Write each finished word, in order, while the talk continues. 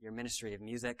your ministry of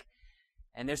music.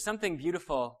 And there's something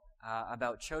beautiful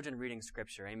about children reading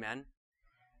Scripture. Amen?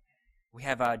 We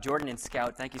have Jordan and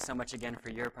Scout. Thank you so much again for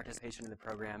your participation in the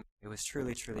program. It was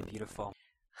truly, truly beautiful.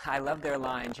 I love their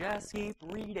line, just keep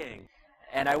reading.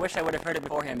 And I wish I would have heard it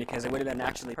beforehand because it would have been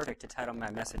actually perfect to title my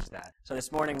message that. So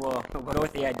this morning we'll go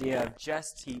with the idea of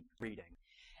just keep reading.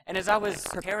 And as I was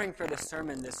preparing for the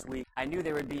sermon this week, I knew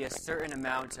there would be a certain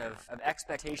amount of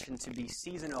expectation to be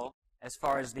seasonal as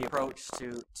far as the approach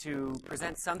to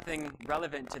present something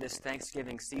relevant to this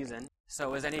Thanksgiving season.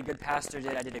 So as any good pastor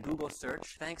did, I did a Google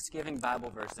search, Thanksgiving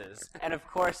Bible verses. And of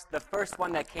course, the first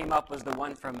one that came up was the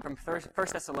one from 1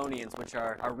 Thessalonians, which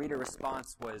our reader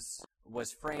response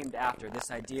was framed after,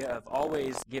 this idea of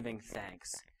always giving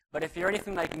thanks. But if you're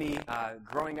anything like me,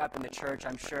 growing up in the church,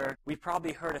 I'm sure we've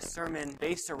probably heard a sermon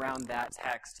based around that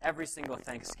text every single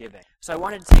Thanksgiving. So I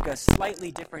wanted to take a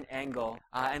slightly different angle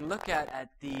and look at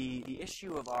the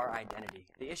issue of our identity,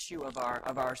 the issue of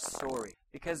our story.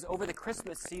 Because over the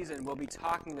Christmas season, we'll be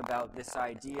talking about this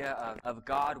idea of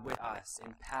God with us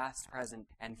in past, present,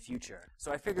 and future.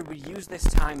 So I figured we'd use this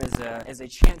time as a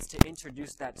chance to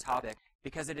introduce that topic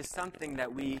because it is something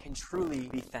that we can truly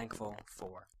be thankful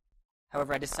for.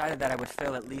 However, I decided that I would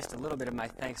fill at least a little bit of my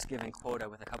Thanksgiving quota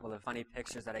with a couple of funny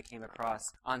pictures that I came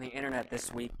across on the internet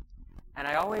this week. And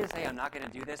I always say I'm not going to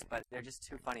do this, but they're just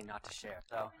too funny not to share.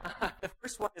 So the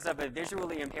first one is of a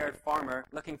visually impaired farmer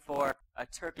looking for a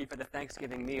turkey for the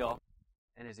Thanksgiving meal.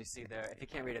 And as you see there, if you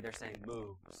can't read it, they're saying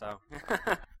moo. So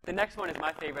the next one is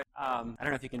my favorite. I don't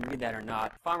know if you can read that or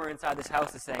not. Farmer inside this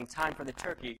house is saying, time for the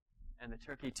turkey. And the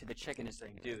turkey to the chicken is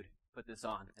saying, dude, put this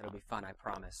on. It'll be fun, I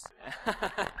promise.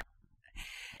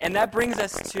 And that brings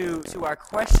us to our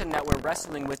question that we're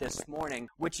wrestling with this morning,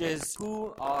 which is,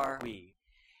 who are we?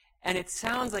 And it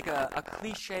sounds like a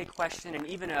cliche question and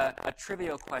even a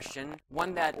trivial question,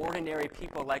 one that ordinary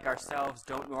people like ourselves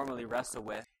don't normally wrestle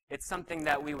with. It's something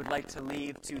that we would like to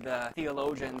leave to the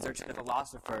theologians or to the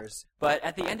philosophers. But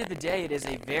at the end of the day, it is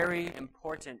a very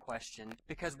important question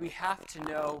because we have to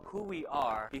know who we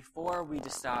are before we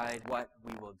decide what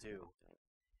we will do.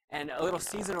 And a little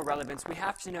seasonal relevance, we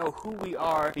have to know who we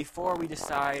are before we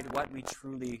decide what we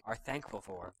truly are thankful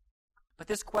for. But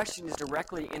this question is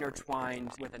directly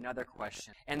intertwined with another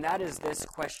question, and that is this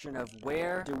question of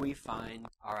where do we find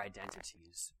our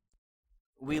identities?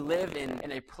 We live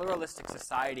in a pluralistic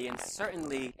society and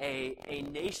certainly a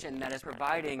nation that is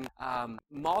providing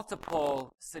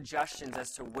multiple suggestions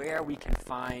as to where we can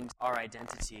find our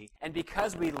identity. And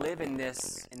because we live in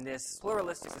this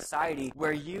pluralistic society,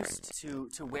 we're used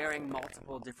to wearing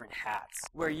multiple different hats.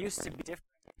 We're used to be different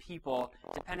people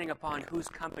depending upon whose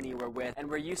company we're with, and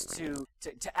we're used to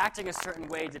acting a certain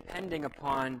way depending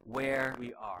upon where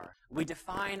we are. We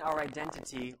define our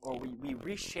identity, or we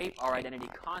reshape our identity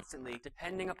constantly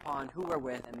depending upon who we're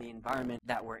with and the environment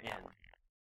that we're in.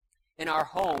 In our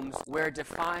homes, we're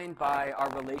defined by our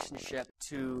relationship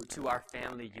to our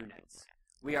family units.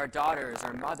 We are daughters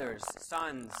or mothers,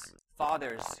 sons,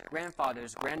 fathers,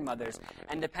 grandfathers, grandmothers,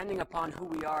 and depending upon who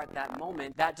we are at that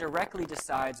moment, that directly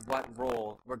decides what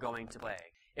role we're going to play.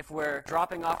 If we're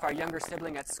dropping off our younger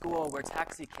sibling at school, we're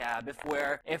taxi cab.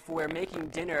 If we're making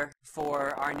dinner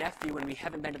for our nephew when we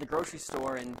haven't been to the grocery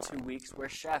store in 2 weeks, we're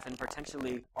chef and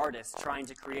potentially artist trying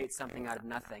to create something out of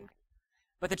nothing.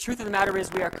 But the truth of the matter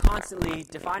is we are constantly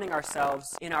defining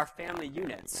ourselves in our family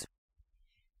units.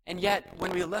 And yet,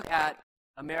 when we look at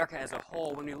America as a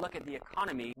whole, when we look at the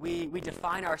economy, we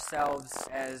define ourselves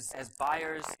as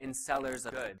buyers and sellers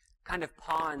of goods, kind of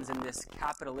pawns in this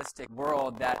capitalistic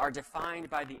world that are defined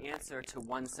by the answer to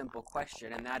one simple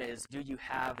question, and that is, do you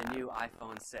have the new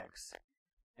iPhone 6?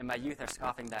 And my youth are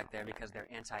scoffing back there because they're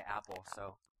anti-Apple,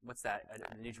 so what's that,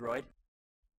 a new droid?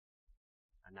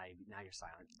 Now you're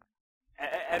silent.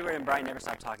 Edward and Brian never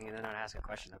stop talking and then don't ask a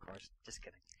question, of course. Just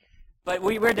kidding. But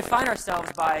we define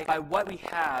ourselves by what we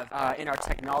have in our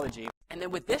technology. And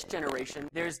then with this generation,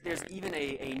 there's even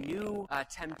a new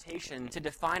temptation to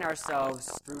define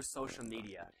ourselves through social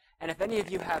media. And if any of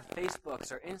you have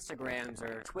Facebooks or Instagrams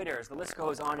or Twitters, the list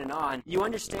goes on, you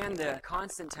understand the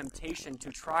constant temptation to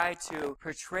try to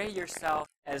portray yourself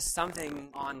as something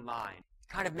online.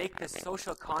 Kind of make this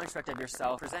social construct of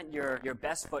yourself, present your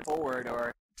best foot forward,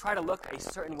 or try to look a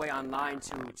certain way online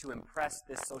to impress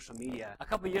this social media. A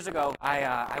couple years ago,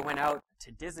 I went out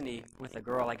to Disney with a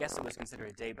girl. I guess it was considered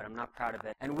a date, but I'm not proud of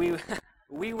it. And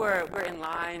we were in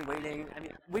line waiting. I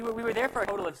mean, we were there for a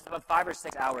total of 5 or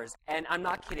 6 hours. And I'm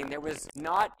not kidding. There was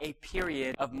not a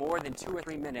period of more than 2 or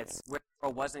 3 minutes where the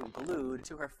girl wasn't glued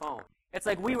to her phone. It's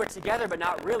like we were together, but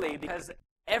not really, because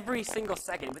every single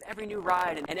second, with every new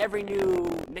ride and every new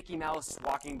Mickey Mouse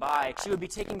walking by, she would be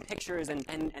taking pictures and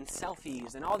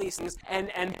selfies and all these things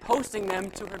and posting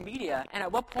them to her media. And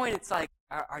at what point it's like,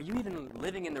 are you even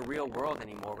living in the real world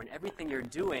anymore when everything you're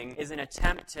doing is an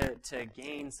attempt to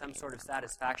gain some sort of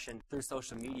satisfaction through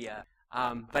social media?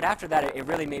 But after that, it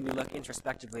really made me look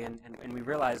introspectively, and we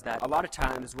realized that a lot of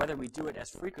times, whether we do it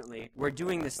as frequently, we're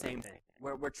doing the same thing.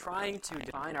 We're trying to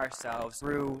define ourselves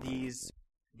through these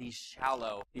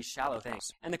shallow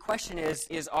things. And the question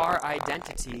is our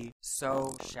identity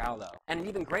so shallow? And an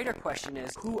even greater question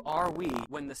is, who are we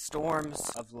when the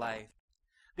storms of life?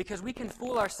 Because we can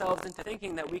fool ourselves into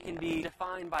thinking that we can be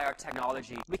defined by our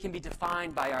technology, we can be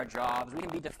defined by our jobs, we can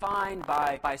be defined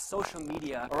by social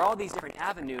media, or all these different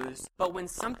avenues, but when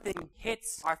something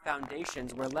hits our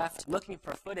foundations, we're left looking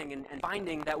for footing and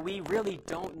finding that we really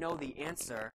don't know the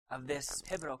answer of this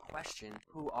pivotal question,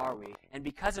 who are we? And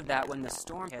because of that, when the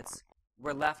storm hits,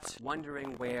 we're left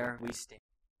wondering where we stand.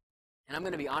 And I'm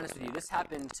going to be honest with you, this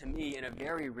happened to me in a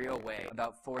very real way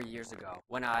about 4 years ago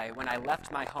when I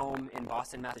left my home in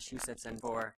Boston, Massachusetts, and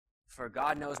for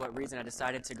God knows what reason, I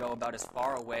decided to go about as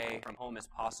far away from home as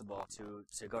possible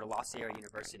to go to La Sierra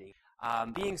University.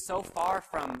 Being so far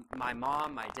from my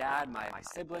mom, my dad, my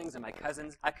siblings, and my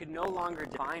cousins, I could no longer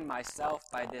define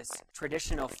myself by this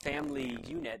traditional family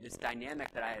unit, this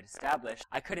dynamic that I had established.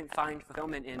 I couldn't find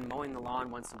fulfillment in mowing the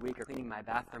lawn once a week or cleaning my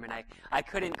bathroom, and I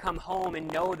couldn't come home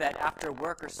and know that after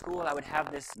work or school I would have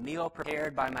this meal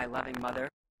prepared by my loving mother.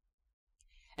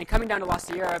 And coming down to La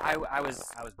Sierra, I was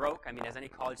broke. I mean, as any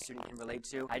college student can relate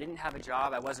to. I didn't have a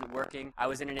job. I wasn't working. I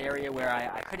was in an area where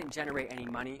I couldn't generate any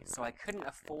money, so I couldn't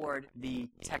afford the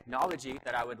technology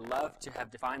that I would love to have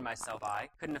defined myself by.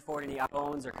 Couldn't afford any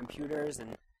iPhones or computers.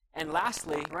 And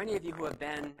lastly, for any of you who have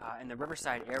been in the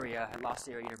Riverside area at La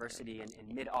Sierra University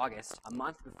in mid-August, a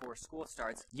month before school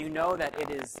starts, you know that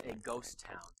it is a ghost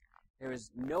town. There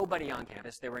was nobody on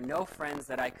campus. There were no friends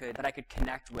that I could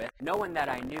connect with, no one that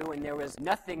I knew, and there was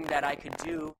nothing that I could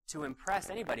do to impress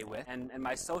anybody with, and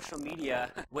my social media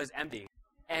was empty.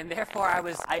 And therefore,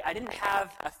 I didn't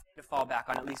have a thing to fall back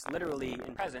on, at least literally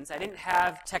in presence. I didn't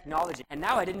have technology, and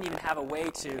now I didn't even have a way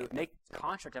to make a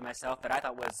construct of myself that I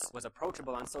thought was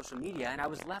approachable on social media, and I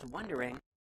was left wondering,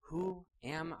 who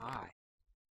am I?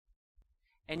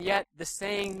 And yet, the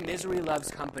saying, misery loves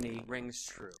company, rings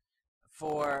true.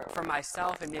 For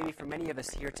myself and maybe for many of us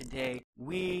here today,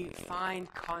 we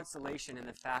find consolation in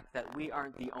the fact that we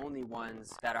aren't the only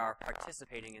ones that are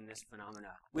participating in this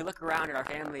phenomena. We look around at our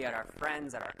family, at our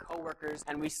friends, at our coworkers,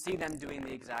 and we see them doing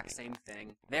the exact same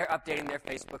thing. They're updating their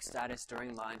Facebook status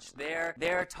during lunch.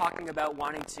 They're talking about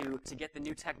wanting to get the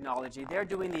new technology. They're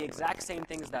doing the exact same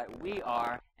things that we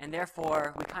are, and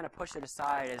therefore we kind of push it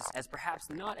aside as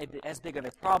perhaps not as big of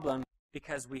a problem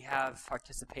because we have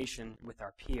participation with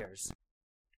our peers.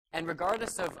 And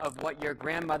regardless of what your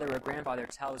grandmother or grandfather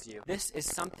tells you, this is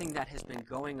something that has been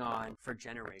going on for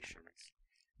generations.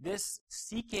 This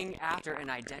seeking after an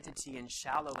identity in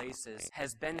shallow places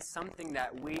has been something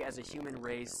that we as a human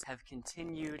race have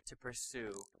continued to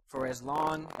pursue for as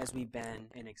long as we've been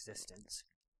in existence.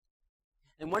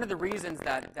 And one of the reasons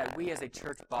that we as a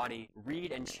church body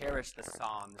read and cherish the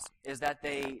Psalms is that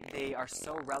they are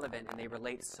so relevant and they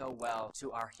relate so well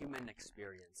to our human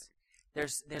experience.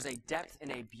 There's a depth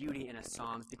and a beauty in a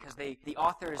Psalms because the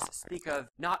authors speak of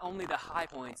not only the high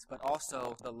points, but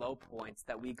also the low points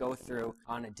that we go through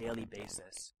on a daily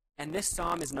basis. And this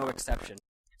Psalm is no exception.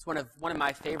 It's one of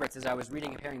my favorites as I was reading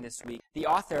and preparing this week. The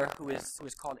author, who is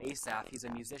called Asaph, he's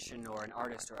a musician or an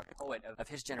artist or a poet of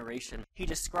his generation. He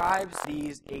describes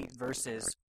these 8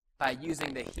 verses by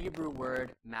using the Hebrew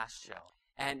word mashal.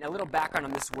 And a little background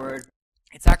on this word,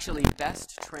 it's actually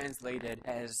best translated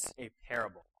as a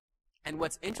parable. And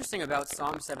what's interesting about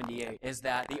Psalm 78 is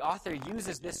that the author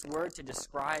uses this word to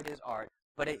describe his art,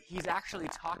 but he's actually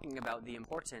talking about the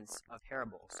importance of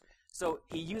parables. So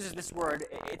he uses this word,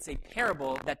 it's a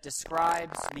parable that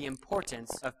describes the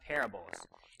importance of parables.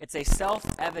 It's a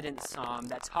self-evident psalm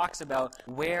that talks about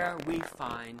where we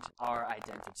find our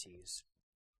identities.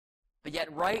 But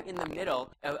yet right in the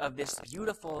middle of this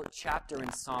beautiful chapter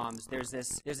in Psalms, there's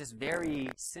this very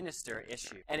sinister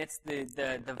issue. And it's the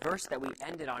verse that we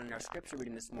ended on in our scripture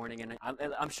reading this morning. And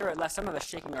I'm sure it left some of us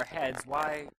shaking our heads.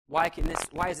 Why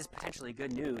is this potentially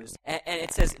good news? And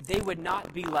it says, they would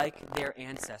not be like their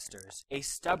ancestors, a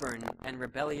stubborn and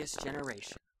rebellious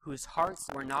generation, whose hearts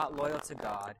were not loyal to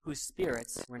God, whose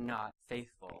spirits were not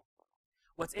faithful.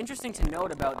 What's interesting to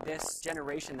note about this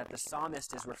generation that the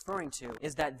psalmist is referring to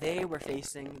is that they were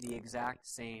facing the exact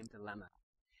same dilemma.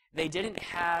 They didn't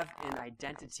have an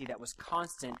identity that was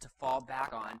constant to fall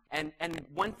back on. And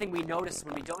one thing we notice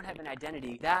when we don't have an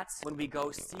identity, that's when we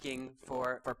go seeking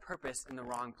for purpose in the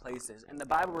wrong places. And the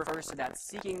Bible refers to that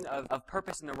seeking of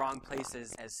purpose in the wrong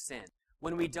places as sin.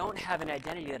 When we don't have an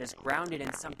identity that is grounded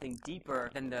in something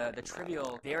deeper than the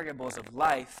trivial variables of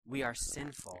life, we are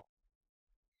sinful.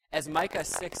 As Micah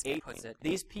 6:8 puts it,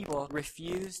 these people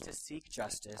refuse to seek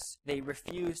justice, they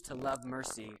refuse to love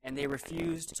mercy, and they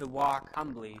refuse to walk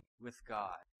humbly with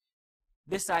God.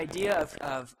 This idea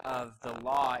of the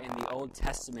law in the Old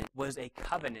Testament was a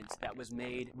covenant that was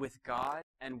made with God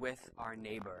and with our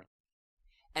neighbor.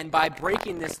 And by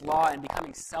breaking this law and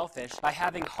becoming selfish, by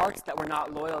having hearts that were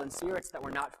not loyal and spirits that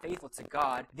were not faithful to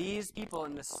God, these people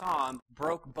in the psalm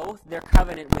broke both their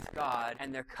covenant with God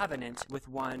and their covenant with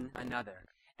one another.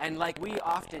 And like we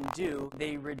often do,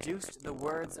 they reduced the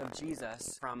words of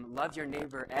Jesus from love your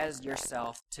neighbor as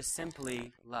yourself to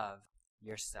simply love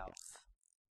yourself.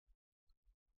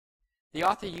 The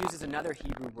author uses another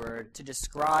Hebrew word to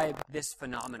describe this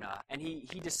phenomena, and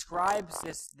he describes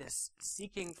this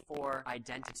seeking for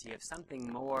identity of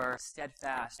something more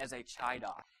steadfast as a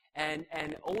chaidah. And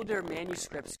older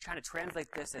manuscripts trying to translate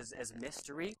this as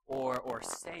mystery or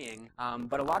saying,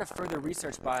 but a lot of further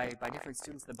research by different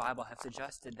students of the Bible have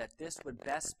suggested that this would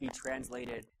best be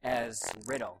translated as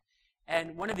riddle.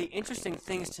 And one of the interesting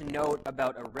things to note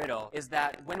about a riddle is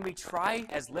that when we try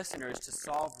as listeners to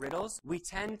solve riddles, we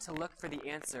tend to look for the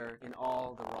answer in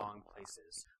all the wrong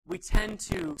places. We tend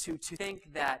to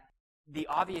think that the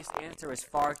obvious answer is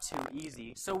far too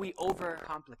easy, so we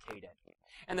overcomplicate it.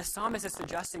 And the psalmist is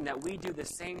suggesting that we do the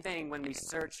same thing when we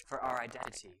search for our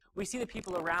identity. We see the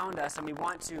people around us and we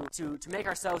want to make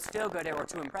ourselves feel good or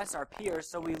to impress our peers,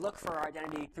 so we look for our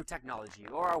identity through technology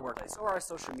or our workplace or our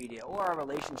social media or our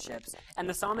relationships. And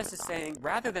the psalmist is saying,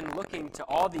 rather than looking to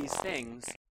all these things,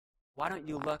 why don't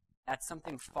you look at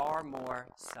something far more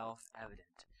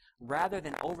self-evident? Rather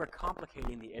than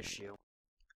overcomplicating the issue,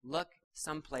 look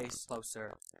someplace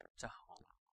closer to home.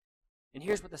 And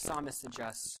here's what the psalmist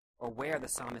suggests, or where the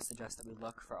psalmist suggests that we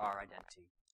look for our identity.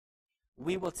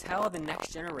 We will tell the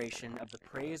next generation of the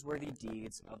praiseworthy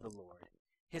deeds of the Lord,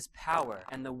 his power,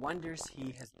 and the wonders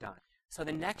he has done. So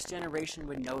the next generation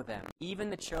would know them, even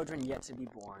the children yet to be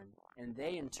born, and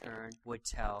they in turn would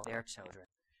tell their children.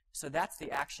 So that's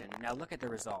the action. Now look at the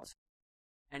result.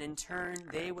 And in turn,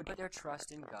 they would put their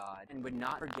trust in God and would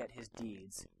not forget his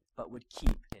deeds, but would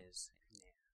keep his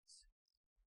commands.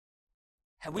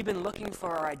 Have we been looking for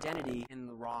our identity in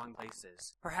the wrong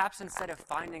places? Perhaps instead of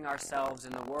finding ourselves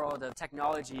in the world of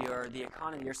technology or the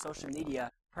economy or social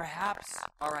media, perhaps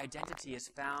our identity is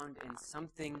found in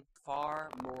something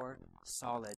far more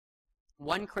solid.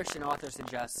 One Christian author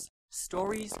suggests,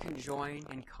 stories can join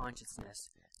in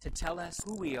consciousness to tell us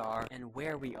who we are and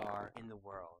where we are in the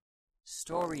world.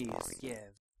 Stories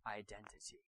give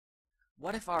identity.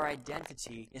 What if our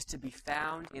identity is to be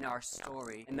found in our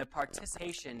story, in the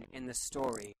participation in the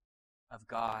story of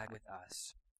God with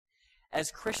us? As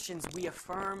Christians, we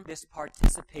affirm this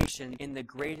participation in the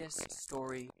greatest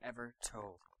story ever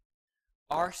told.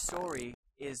 Our story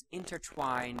is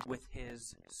intertwined with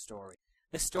his story.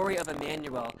 The story of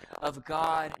Emmanuel, of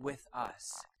God with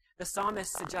us. The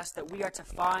psalmist suggests that we are to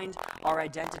find our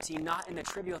identity not in the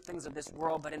trivial things of this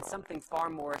world, but in something far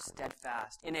more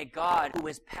steadfast, in a God who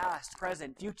is past,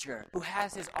 present, future, who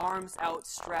has his arms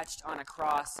outstretched on a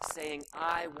cross saying,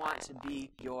 I want to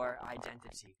be your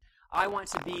identity. I want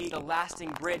to be the lasting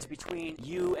bridge between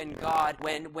you and God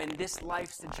when this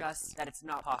life suggests that it's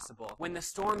not possible. When the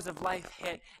storms of life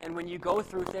hit and when you go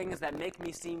through things that make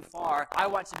me seem far, I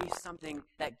want to be something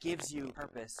that gives you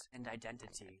purpose and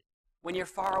identity. When you're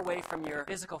far away from your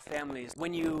physical families,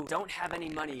 when you don't have any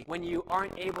money, when you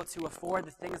aren't able to afford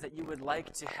the things that you would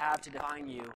like to have to define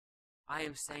you, I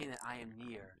am saying that I am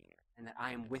near and that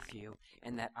I am with you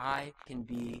and that I can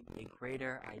be a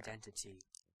greater identity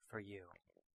for you.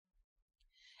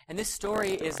 And this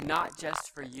story is not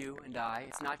just for you and I.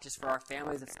 It's not just for our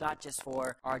families. It's not just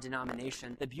for our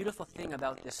denomination. The beautiful thing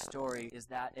about this story is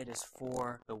that it is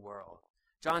for the world.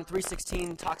 John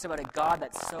 3:16 talks about a God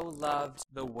that so loved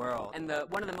the world. And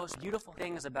one of the most beautiful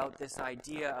things about this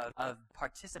idea of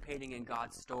participating in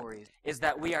God's stories is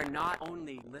that we are not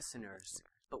only listeners,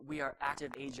 but we are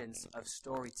active agents of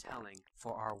storytelling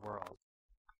for our world.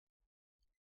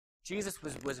 Jesus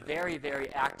was very,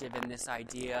 very active in this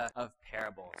idea of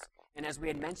parables. And as we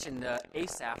had mentioned,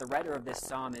 Asaph, the writer of this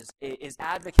psalm, is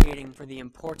advocating for the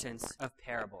importance of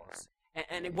parables.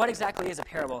 And what exactly is a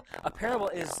parable? A parable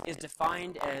is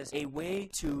defined as a way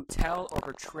to tell or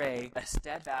portray a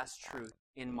steadfast truth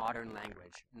in modern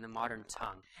language, in the modern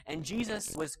tongue. And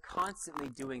Jesus was constantly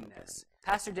doing this.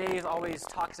 Pastor Dave always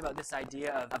talks about this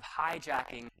idea of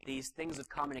hijacking these things of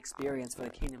common experience for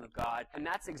the kingdom of God, and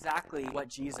that's exactly what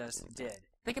Jesus did.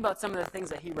 Think about some of the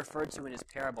things that he referred to in his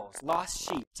parables. Lost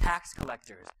sheep, tax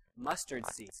collectors, mustard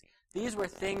seeds. These were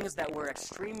things that were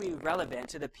extremely relevant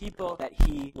to the people that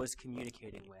he was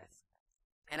communicating with.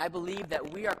 And I believe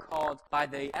that we are called by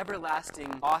the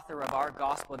everlasting author of our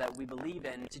gospel that we believe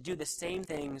in to do the same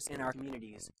things in our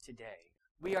communities today.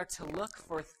 We are to look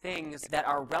for things that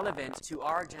are relevant to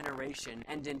our generation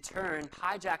and in turn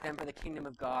hijack them for the kingdom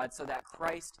of God so that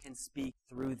Christ can speak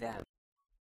through them.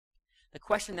 The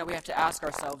question that we have to ask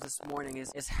ourselves this morning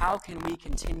is how can we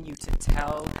continue to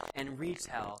tell and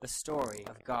retell the story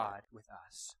of God with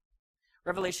us?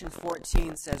 Revelation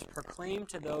 14 says, "Proclaim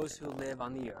to those who live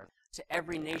on the earth, to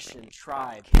every nation,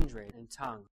 tribe, kindred, and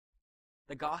tongue."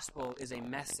 The gospel is a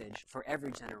message for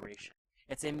every generation.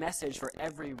 It's a message for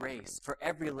every race, for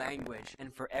every language,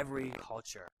 and for every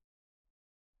culture.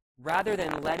 Rather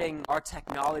than letting our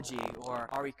technology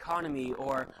or our economy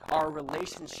or our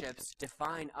relationships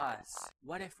define us,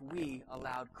 what if we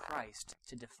allowed Christ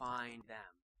to define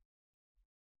them?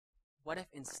 What if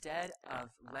instead of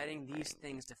letting these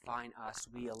things define us,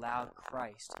 we allowed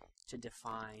Christ to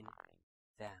define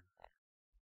them?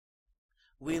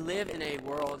 We live in a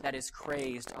world that is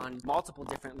crazed on multiple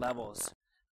different levels.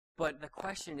 But the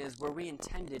question is, were we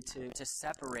intended to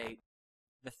separate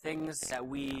the things that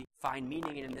we find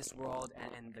meaning in this world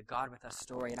and the God with us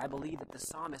story? And I believe that the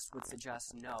psalmist would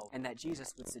suggest no, and that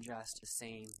Jesus would suggest the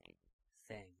same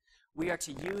thing. We are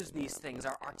to use these things,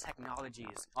 our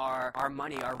technologies, our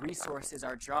money, our resources,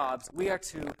 our jobs. We are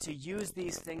to use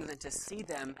these things and to see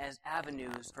them as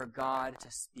avenues for God to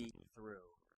speak through.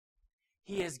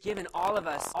 He has given all of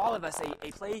us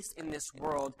a place in this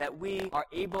world that we are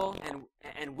able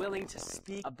and willing to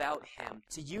speak about him,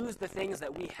 to use the things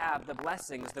that we have, the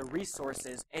blessings, the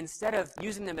resources. Instead of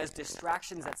using them as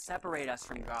distractions that separate us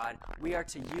from God, we are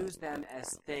to use them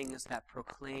as things that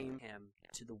proclaim him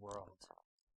to the world.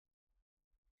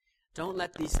 Don't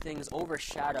let these things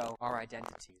overshadow our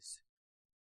identities.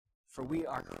 For we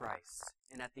are Christ's,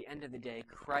 and at the end of the day,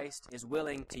 Christ is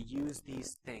willing to use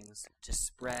these things to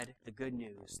spread the good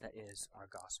news that is our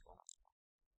gospel.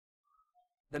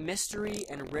 The mystery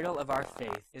and riddle of our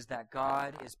faith is that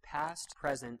God is past,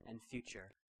 present, and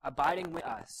future, abiding with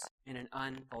us in an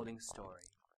unfolding story.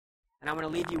 And I want to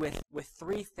leave you with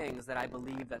three things that I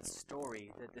believe that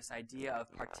story, that this idea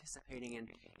of participating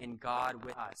in God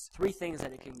with us, three things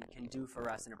that it can do for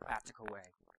us in a practical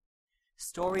way.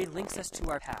 Story links us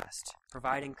to our past,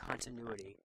 providing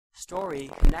continuity. Story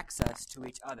connects us to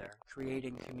each other,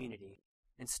 creating community.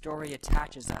 And story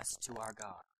attaches us to our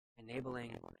God,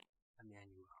 enabling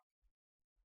Emmanuel.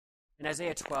 In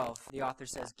Isaiah 12, the author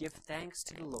says, "Give thanks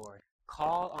to the Lord,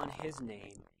 call on his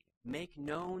name, make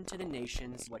known to the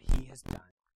nations what he has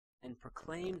done, and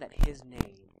proclaim that his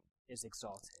name is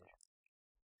exalted."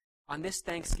 On this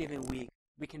Thanksgiving week,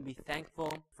 we can be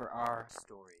thankful for our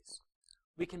stories.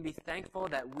 We can be thankful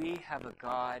that we have a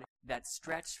God that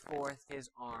stretched forth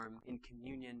his arm in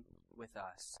communion with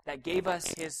us, that gave us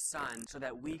his Son so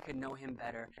that we could know him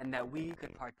better and that we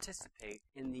could participate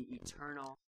in the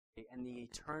eternal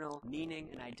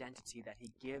meaning and identity that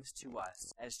he gives to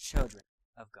us as children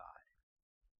of God.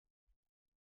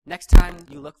 Next time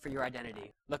you look for your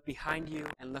identity, look behind you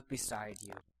and look beside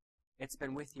you. It's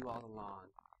been with you all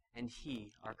along, and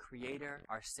he, our Creator,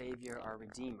 our Savior, our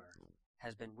Redeemer,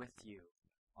 has been with you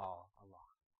all along.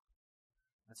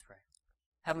 Let's pray.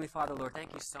 Heavenly Father, Lord,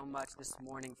 thank you so much this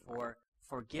morning for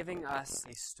giving us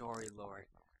a story, Lord,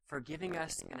 for giving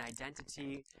us an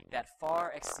identity that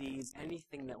far exceeds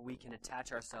anything that we can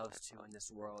attach ourselves to in this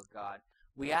world, God.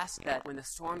 We ask that when the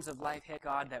storms of life hit,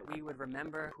 God, that we would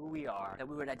remember who we are, that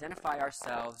we would identify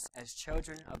ourselves as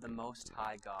children of the Most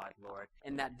High God, Lord,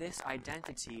 and that this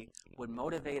identity would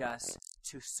motivate us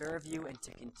to serve you and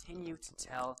to continue to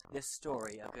tell this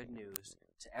story of good news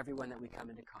to everyone that we come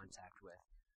into contact with.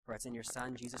 For it's in your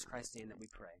Son, Jesus Christ's name, that we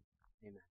pray. Amen.